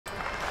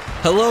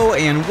Hello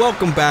and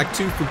welcome back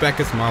to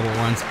Fubeca's Marble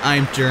Runs.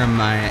 I'm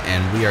Jeremiah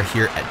and we are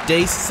here at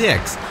day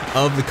 6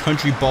 of the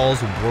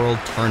CountryBalls World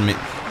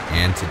Tournament.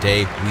 And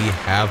today we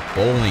have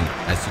bowling.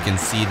 As you can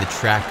see the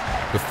track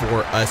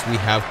before us, we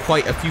have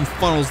quite a few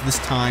funnels this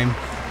time.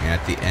 And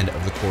at the end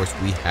of the course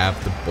we have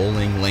the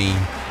bowling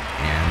lane.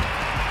 And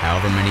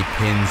however many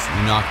pins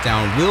you knock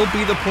down will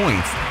be the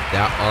points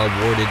that are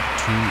awarded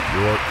to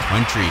your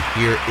country.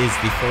 Here is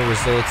the full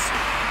results.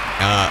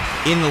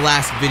 In the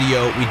last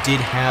video, we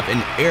did have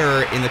an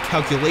error in the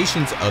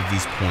calculations of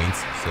these points,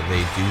 so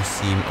they do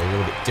seem a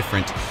little bit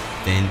different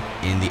than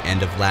in the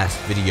end of last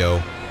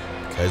video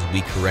because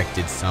we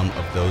corrected some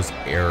of those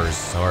errors.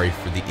 Sorry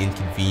for the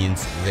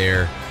inconvenience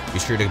there. Be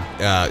sure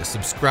to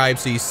subscribe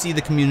so you see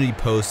the community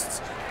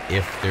posts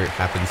if there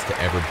happens to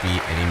ever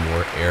be any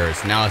more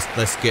errors. Now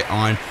let's get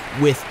on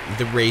with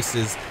the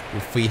races.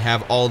 If we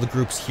have all the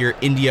groups here,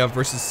 India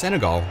versus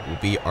Senegal will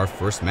be our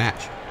first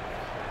match.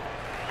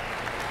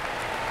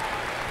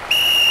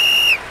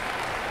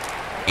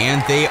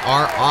 And they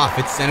are off.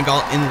 It's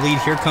Senegal in the lead.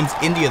 Here comes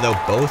India, though,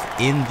 both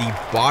in the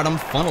bottom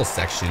funnel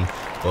section.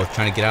 Both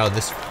trying to get out of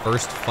this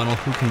first funnel.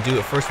 Who can do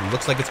it first? It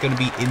looks like it's going to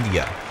be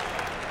India.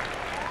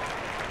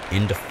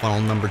 Into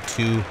funnel number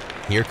 2.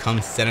 Here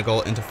comes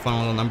Senegal into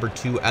funnel number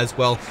 2 as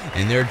well.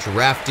 And they're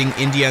drafting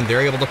India, and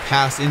they're able to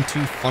pass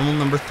into funnel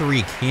number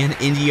 3. Can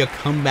India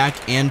come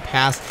back and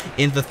pass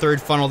into the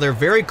third funnel? They're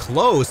very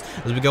close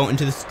as we go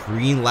into this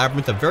green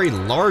labyrinth, a very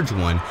large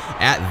one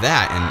at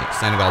that. And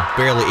Senegal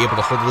barely able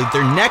to hold the lead.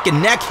 They're neck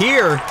and neck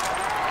here.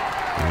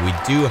 And we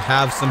do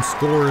have some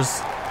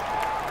scores.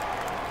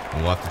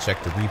 And we'll have to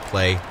check the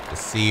replay to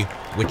see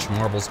which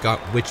marbles got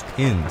which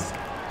pins.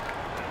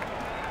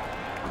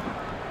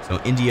 So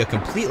India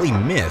completely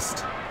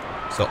missed.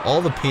 So all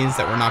the pins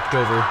that were knocked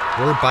over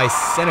were by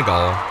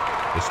Senegal,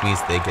 which means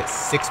they get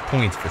 6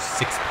 points for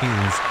 6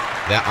 pins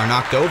that are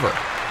knocked over.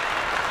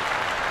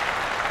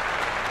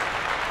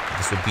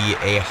 This would be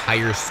a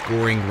higher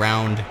scoring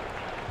round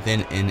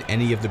than in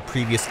any of the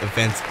previous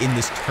events in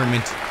this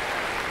tournament,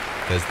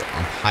 because the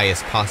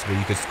highest possible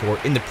you could score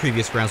in the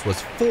previous rounds was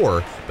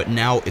 4, but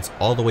now it's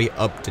all the way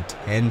up to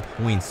 10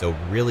 points. So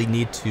really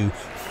need to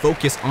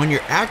focus on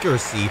your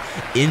accuracy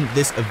in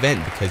this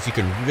event because you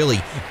can really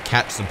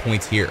catch some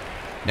points here.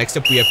 Next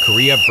up we have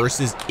Korea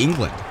versus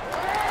England.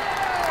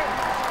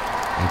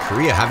 And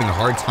Korea having a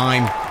hard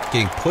time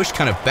getting pushed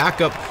kind of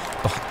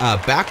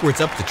backwards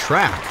up the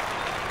track.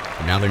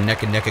 But now they're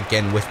neck and neck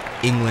again with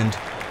England.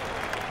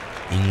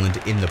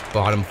 England in the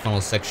bottom funnel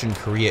section,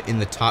 Korea in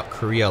the top.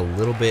 Korea a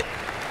little bit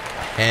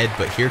ahead,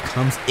 but here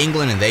comes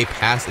England and they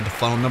pass into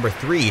funnel number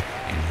 3.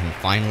 And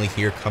finally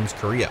here comes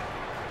Korea.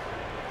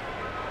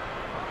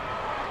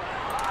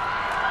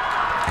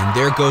 And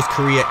there goes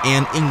Korea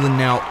and England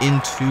now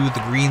into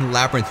the green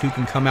labyrinth. Who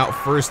can come out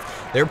first?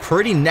 They're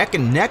pretty neck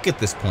and neck at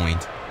this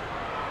point.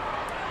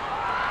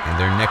 And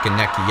they're neck and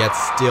neck yet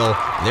still.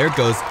 There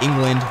goes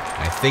England.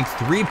 I think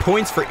 3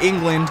 points for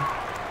England.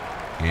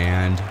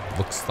 And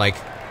looks like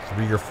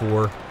 3 or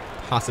 4,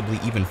 possibly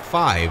even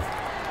 5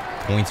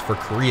 points for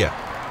Korea.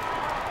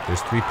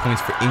 There's 3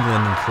 points for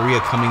England, and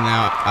Korea coming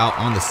out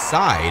on the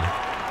side.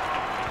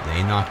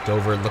 They knocked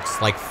over, it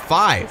looks like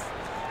 5.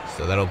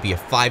 So that'll be a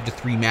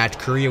 5-3 match.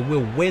 Korea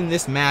will win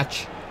this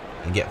match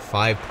and get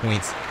 5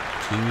 points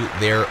to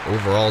their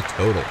overall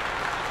total.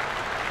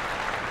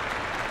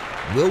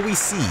 Will we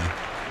see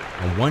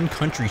a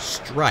one-country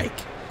strike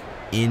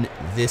in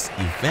this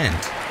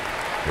event?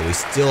 But we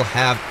still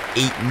have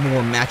 8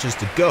 more matches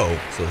to go,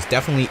 so this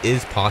definitely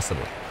is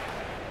possible.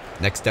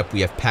 Next up,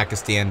 we have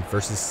Pakistan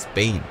versus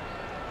Spain.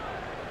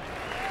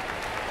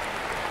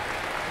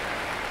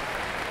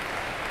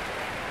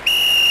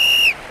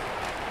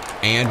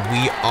 And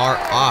we are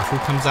off. Who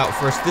comes out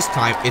first this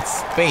time? It's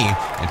Spain,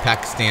 and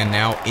Pakistan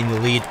now in the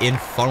lead in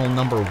funnel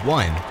number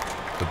 1.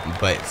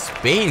 But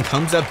Spain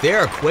comes up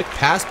there, a quick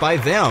pass by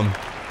them.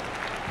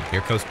 And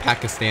here comes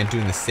Pakistan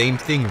doing the same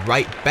thing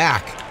right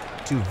back.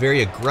 Two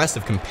very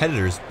aggressive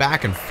competitors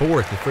back and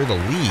forth for the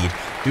lead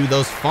through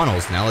those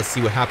funnels. Now let's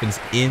see what happens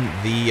in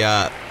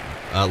the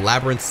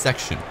labyrinth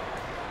section.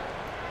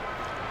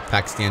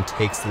 Pakistan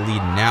takes the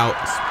lead. Now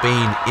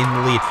Spain in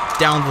the lead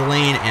down the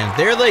lane, and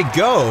there they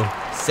go.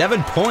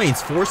 7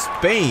 points for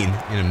Spain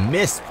and a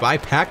miss by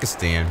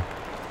Pakistan.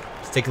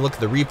 Let's take a look at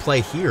the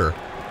replay here.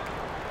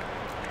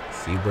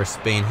 See where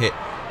Spain hit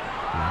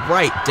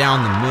right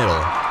down the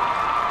middle.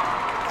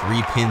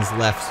 3 pins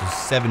left, so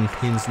 7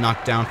 pins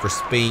knocked down for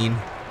Spain.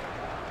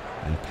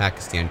 And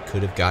Pakistan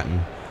could have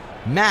gotten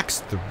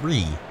max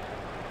 3.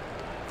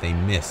 They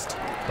missed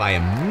by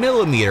a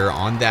millimeter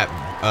on that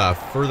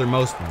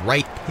furthermost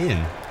right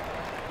pin.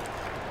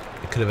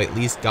 They could have at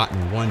least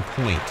gotten 1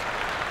 point.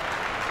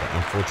 But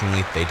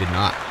unfortunately, they did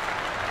not.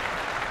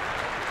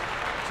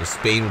 So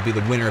Spain will be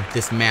the winner of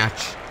this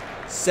match.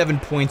 7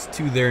 points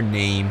to their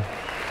name.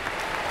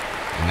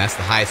 And that's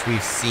the highest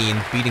we've seen,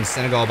 beating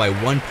Senegal by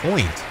 1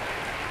 point.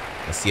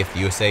 Let's see if the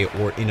USA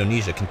or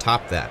Indonesia can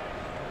top that.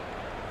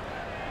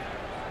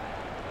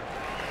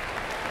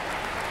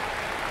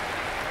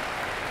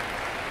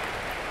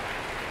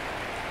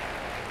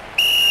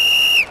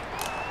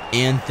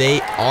 And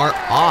they are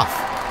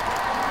off.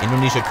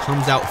 Indonesia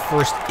comes out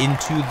first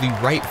into the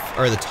right,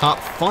 or the top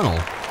funnel,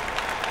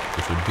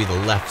 which would be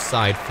the left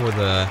side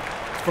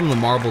from the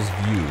marbles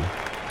view.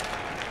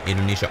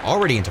 Indonesia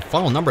already into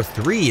funnel number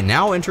 3,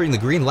 now entering the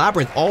green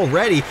labyrinth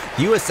already.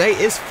 The USA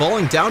is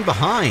falling down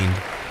behind.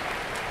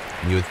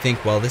 You would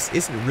think, well, this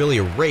isn't really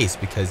a race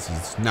because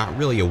he's not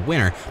really a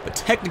winner, but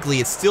technically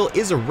it still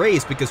is a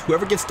race because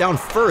whoever gets down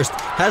first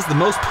has the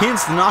most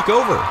pins to knock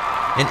over.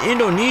 And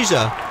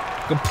Indonesia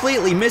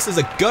completely misses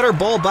a gutter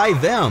ball by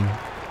them.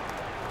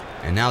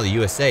 And now the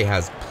USA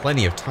has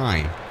plenty of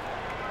time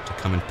to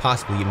come and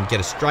possibly even get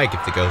a strike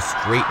if they go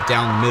straight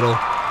down the middle,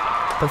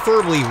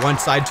 preferably one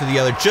side to the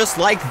other, just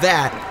like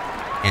that.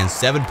 And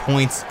 7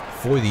 points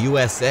for the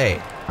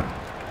USA.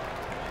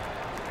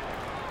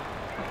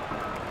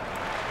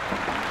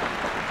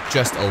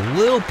 Just a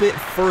little bit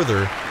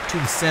further to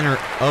the center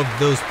of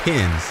those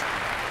pins,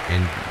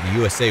 and the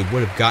USA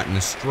would have gotten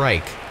a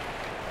strike.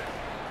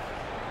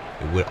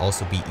 It would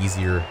also be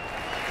easier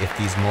if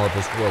these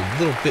marbles were a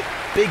little bit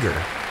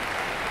bigger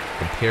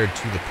compared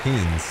to the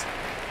pins,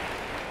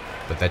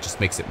 but that just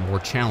makes it more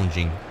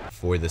challenging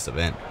for this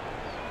event.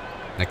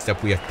 Next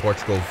up, we have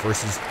Portugal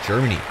versus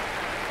Germany.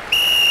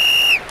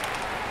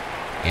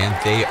 And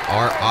they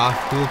are off.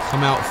 Who will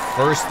come out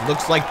first?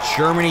 Looks like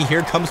Germany.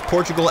 Here comes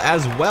Portugal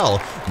as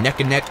well. Neck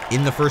and neck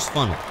in the first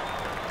funnel.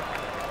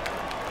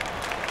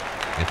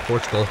 And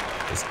Portugal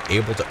is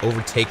able to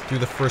overtake through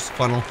the first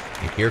funnel.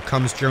 And here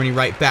comes Germany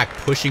right back,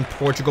 pushing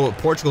Portugal.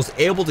 Portugal's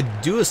able to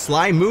do a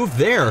sly move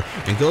there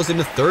and goes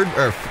into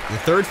the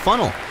third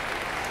funnel.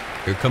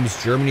 Here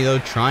comes Germany, though,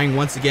 trying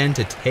once again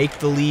to take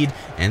the lead,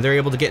 and they're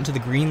able to get into the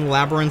green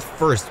labyrinth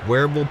first.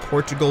 Where will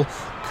Portugal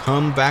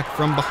come back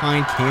from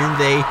behind? Can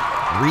they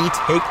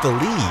retake the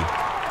lead?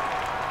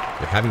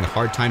 They're having a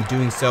hard time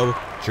doing so.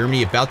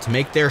 Germany about to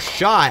make their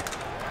shot,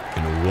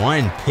 and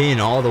one pin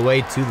all the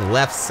way to the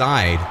left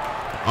side.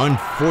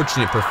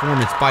 Unfortunate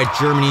performance by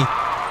Germany,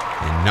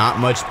 and not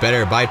much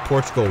better by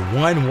Portugal.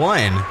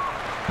 1-1.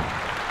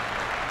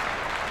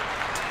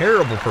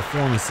 Terrible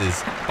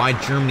performances by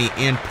Germany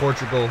and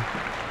Portugal.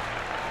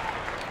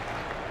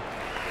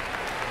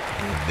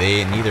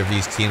 Neither of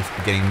these teams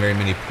were getting very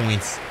many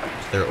points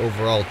to their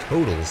overall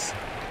totals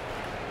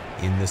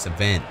in this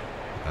event.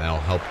 That'll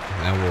help.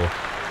 That will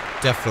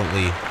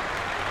definitely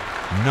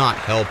not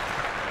help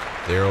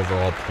their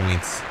overall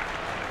points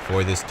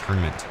for this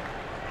tournament.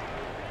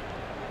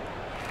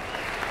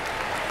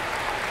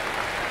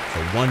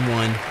 So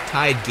 1-1,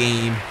 tied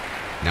game.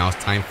 Now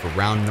it's time for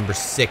round number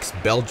 6,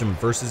 Belgium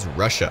versus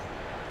Russia.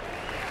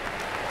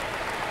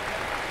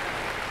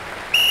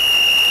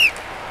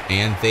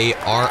 And they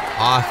are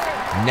off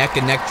neck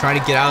and neck, trying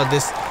to get out of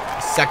this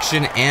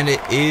section, and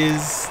it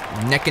is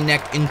neck and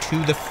neck into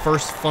the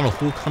first funnel.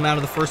 Who will come out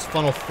of the first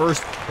funnel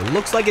first? It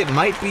looks like it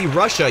might be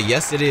Russia.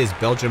 Yes, it is.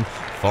 Belgium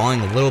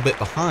falling a little bit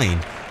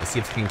behind. Let's see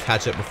if they can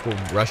catch up before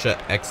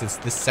Russia exits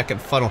this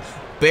second funnel.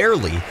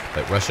 Barely,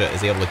 but Russia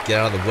is able to get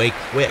out of the way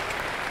quick.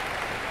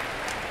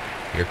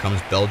 Here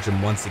comes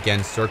Belgium once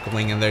again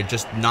circling, and they're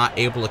just not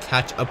able to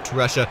catch up to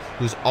Russia,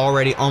 who's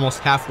already almost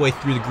halfway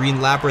through the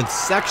green labyrinth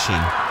section.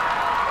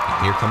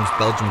 And here comes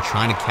Belgium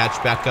trying to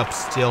catch back up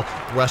still.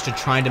 Russia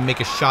trying to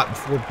make a shot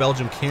before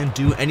Belgium can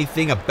do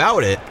anything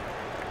about it.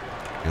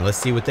 And let's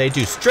see what they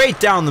do. Straight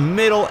down the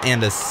middle,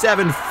 and a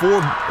 7 for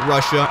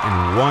Russia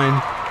and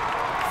 1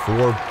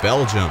 for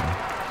Belgium.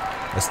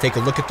 Let's take a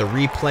look at the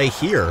replay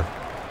here.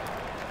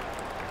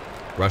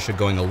 Russia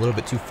going a little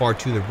bit too far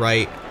to the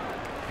right.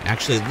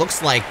 Actually, it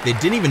looks like they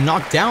didn't even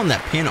knock down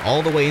that pin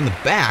all the way in the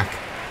back,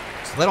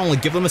 so that only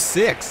give them a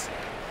 6.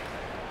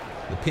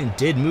 The pin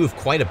did move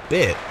quite a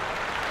bit,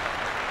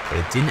 but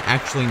it didn't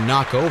actually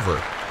knock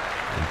over.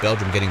 And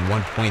Belgium getting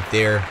 1 point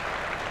there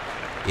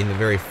in the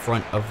very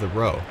front of the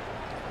row.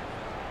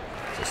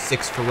 So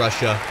 6 for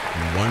Russia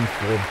and 1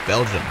 for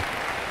Belgium.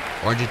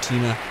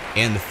 Argentina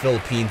and the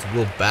Philippines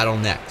will battle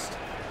next.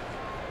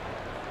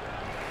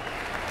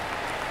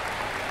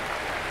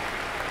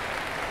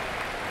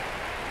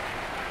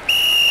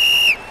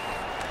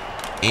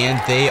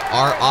 And they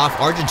are off.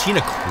 Argentina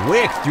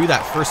quick through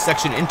that first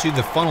section into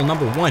the funnel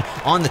number 1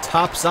 on the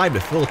top side,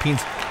 but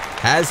Philippines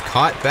has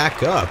caught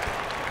back up.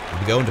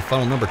 We go into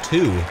funnel number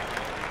 2.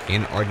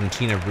 Can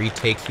Argentina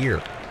retake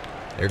here?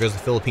 There goes the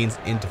Philippines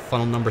into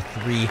funnel number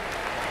 3,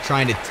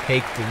 trying to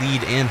take the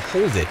lead and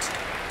hold it.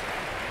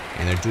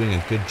 And they're doing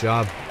a good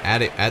job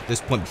at it at this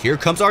point. Here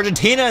comes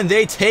Argentina, and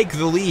they take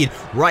the lead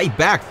right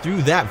back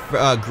through that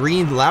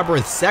green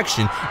labyrinth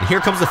section. And here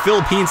comes the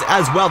Philippines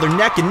as well. They're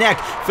neck and neck.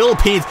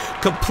 Philippines,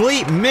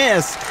 complete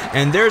miss.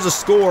 And there's a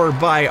score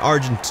by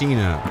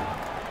Argentina.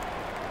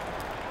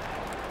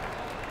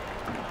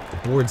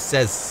 The board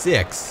says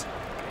 6.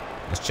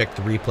 Let's check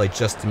the replay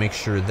just to make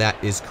sure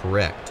that is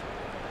correct.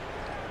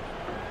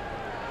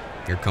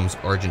 Here comes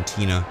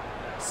Argentina.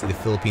 See the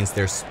Philippines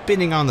there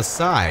spinning on the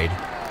side.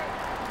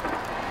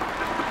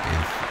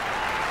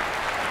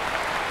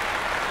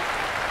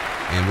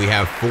 And we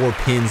have 4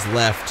 pins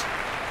left.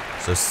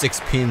 So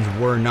 6 pins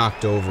were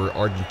knocked over.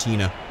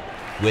 Argentina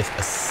with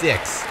a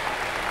 6.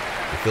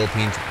 The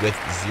Philippines with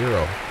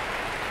 0.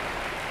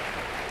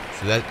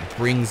 So that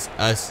brings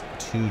us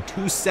to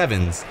 2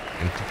 7s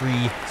and 3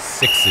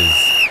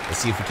 6s. Let's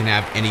see if we can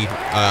have any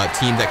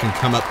team that can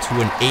come up to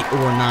an 8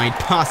 or 9,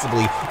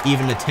 possibly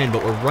even a 10,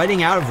 but we're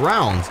running out of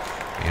rounds.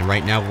 And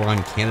right now we're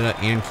on Canada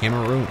and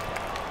Cameroon.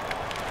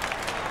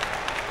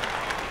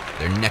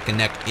 They're neck and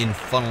neck in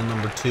funnel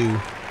number 2.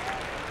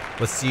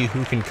 Let's see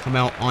who can come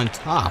out on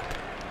top.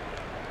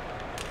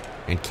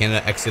 And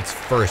Canada exits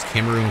first.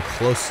 Cameroon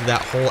close to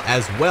that hole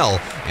as well.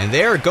 And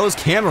there goes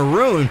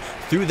Cameroon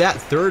through that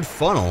third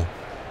funnel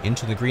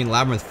into the green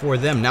labyrinth for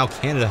them. Now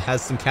Canada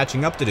has some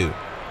catching up to do.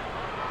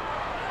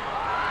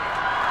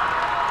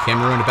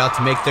 Cameroon about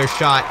to make their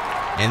shot.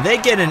 And they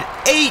get an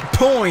 8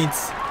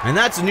 points. And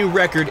that's a new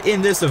record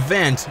in this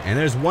event. And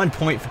there's 1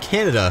 point for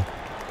Canada.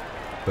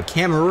 But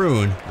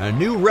Cameroon, a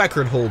new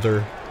record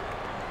holder,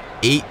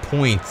 8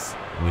 points.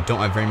 And we don't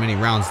have very many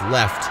rounds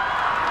left.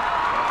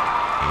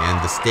 And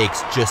the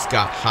stakes just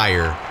got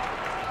higher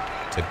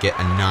to get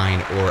a 9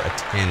 or a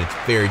 10. It's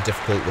very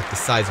difficult with the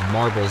size of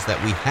marbles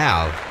that we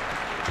have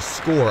to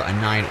score a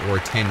 9 or a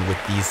 10 with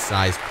these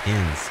size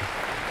pins.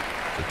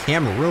 So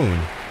Cameroon,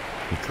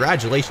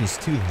 congratulations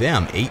to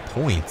them, 8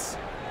 points.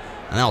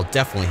 And that'll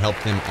definitely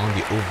help them on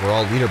the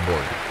overall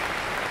leaderboard.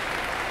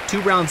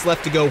 2 rounds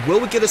left to go. Will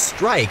we get a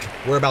strike?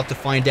 We're about to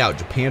find out.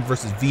 Japan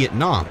versus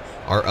Vietnam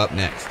are up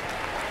next.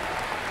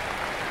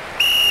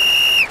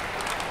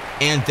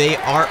 And they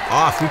are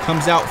off. Who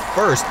comes out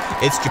first?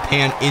 It's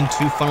Japan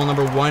into funnel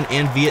number 1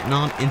 and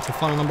Vietnam into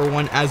funnel number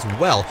 1 as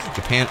well.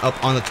 Japan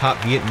up on the top,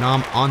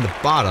 Vietnam on the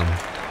bottom.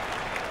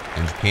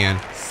 And Japan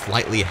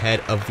slightly ahead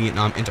of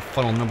Vietnam into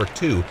funnel number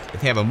 2.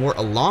 But they have a more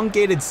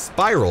elongated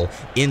spiral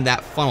in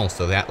that funnel,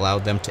 so that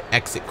allowed them to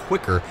exit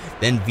quicker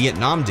than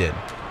Vietnam did.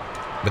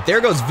 But there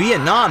goes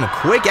Vietnam, a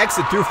quick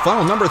exit through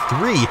funnel number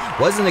 3.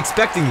 Wasn't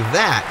expecting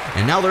that,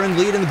 and now they're in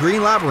lead in the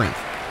green labyrinth.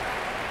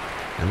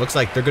 And it looks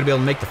like they're going to be able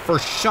to make the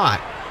first shot.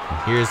 And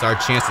here's our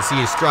chance to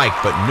see a strike,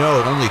 but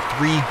no, only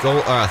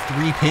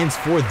 3 pins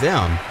for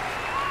them.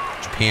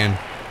 Japan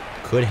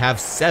could have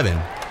 7,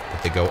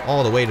 but they go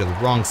all the way to the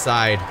wrong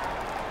side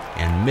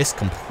and miss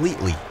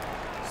completely.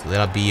 So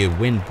that'll be a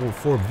win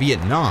for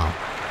Vietnam.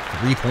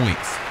 3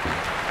 points.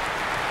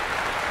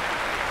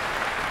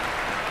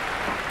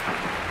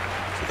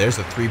 So there's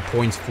the 3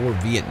 points for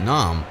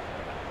Vietnam.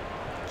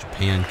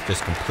 Japan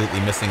just completely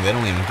missing. They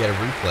don't even get a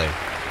replay.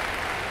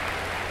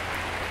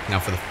 Now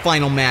for the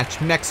final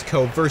match,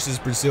 Mexico versus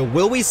Brazil.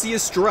 Will we see a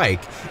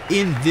strike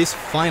in this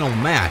final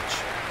match?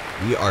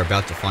 We are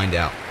about to find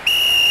out.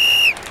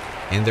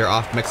 And they're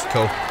off.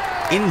 Mexico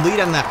in lead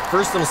on that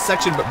first little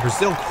section, but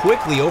Brazil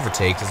quickly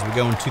overtakes as we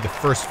go into the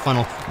first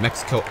funnel.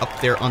 Mexico up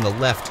there on the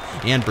left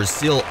and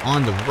Brazil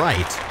on the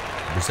right.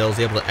 Brazil is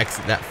able to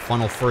exit that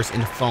funnel first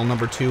into funnel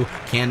number 2.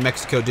 Can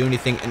Mexico do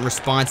anything in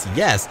response?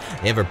 Yes.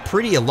 They have a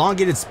pretty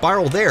elongated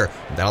spiral there.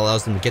 That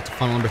allows them to get to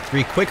funnel number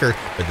 3 quicker,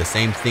 but the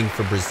same thing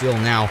for Brazil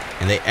now,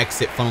 and they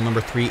exit funnel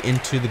number 3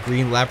 into the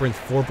green labyrinth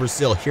for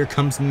Brazil. Here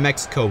comes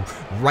Mexico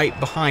right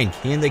behind.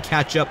 Can they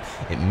catch up?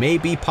 It may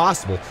be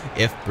possible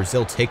if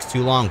Brazil takes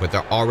too long, but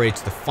they're already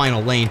to the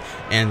final lane.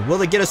 And will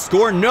they get a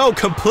score? No,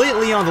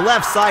 completely on the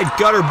left side,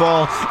 gutter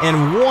ball,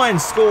 and 1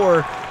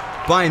 score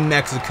by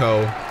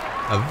Mexico.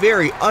 A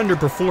very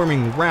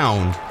underperforming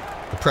round.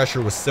 The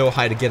pressure was so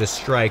high to get a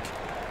strike.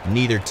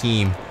 Neither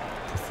team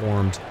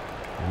performed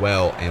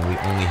well, and we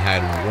only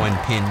had 1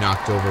 pin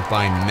knocked over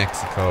by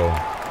Mexico.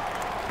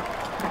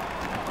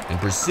 And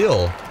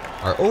Brazil,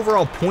 our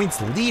overall points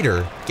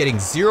leader, getting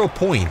 0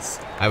 points.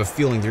 I have a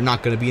feeling they're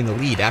not going to be in the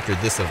lead after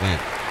this event.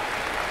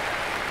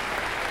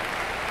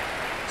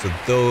 So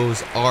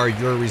those are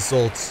your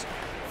results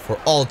for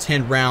all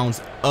 10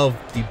 rounds of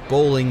the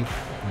bowling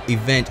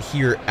event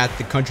here at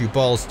the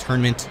CountryBalls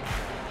tournament.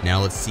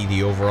 Now let's see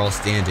the overall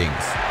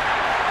standings.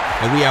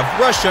 And we have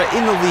Russia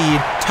in the lead,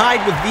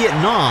 tied with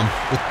Vietnam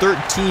with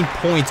 13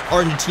 points.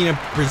 Argentina,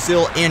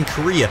 Brazil, and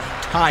Korea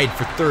tied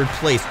for 3rd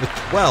place with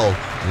 12.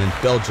 And then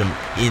Belgium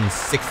in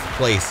 6th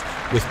place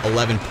with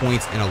 11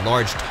 points, and a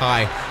large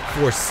tie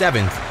for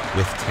 7th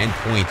with 10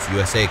 points.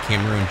 USA,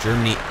 Cameroon,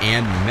 Germany,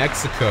 and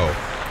Mexico.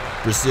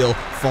 Brazil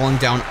falling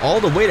down all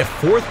the way to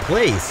 4th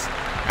place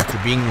after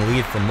being in the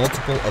lead for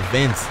multiple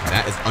events.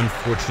 That is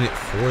unfortunate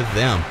for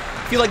them.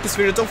 If you like this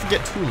video, don't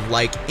forget to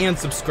like and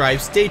subscribe.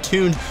 Stay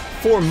tuned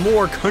for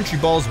more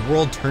CountryBalls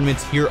World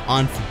Tournaments here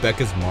on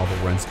Fubeca's Marble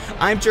Runs.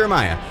 I'm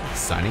Jeremiah,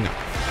 signing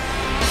off.